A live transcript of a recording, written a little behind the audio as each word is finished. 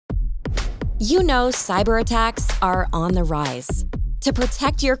You know cyber attacks are on the rise. To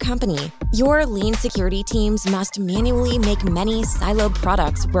protect your company, your lean security teams must manually make many siloed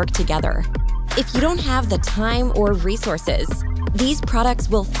products work together. If you don't have the time or resources, these products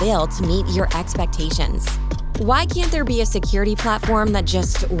will fail to meet your expectations. Why can't there be a security platform that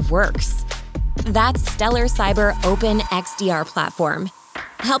just works? That's Stellar Cyber Open XDR platform,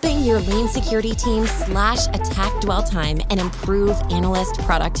 helping your lean security team slash attack dwell time and improve analyst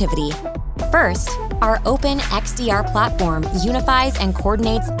productivity. First, our Open XDR platform unifies and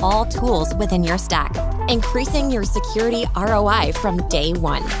coordinates all tools within your stack, increasing your security ROI from day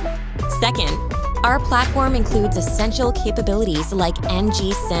one. Second, our platform includes essential capabilities like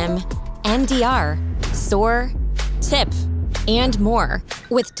NG-SIM, NDR, SOAR, TIP, and more,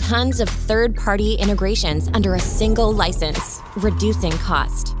 with tons of third-party integrations under a single license, reducing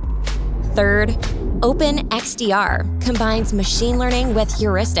cost. Third, Open XDR combines machine learning with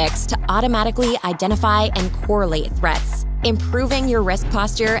heuristics to automatically identify and correlate threats, improving your risk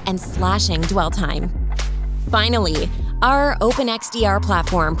posture and slashing dwell time. Finally, our Open XDR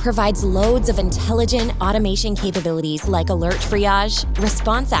platform provides loads of intelligent automation capabilities like alert triage,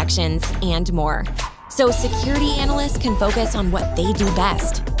 response actions, and more. So security analysts can focus on what they do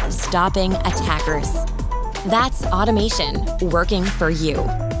best, stopping attackers. That's automation working for you.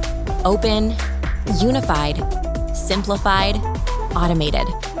 Open, unified, simplified, automated.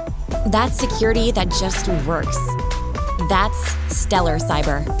 That's security that just works. That's Stellar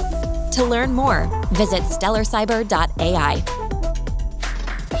Cyber. To learn more, visit stellarcyber.ai.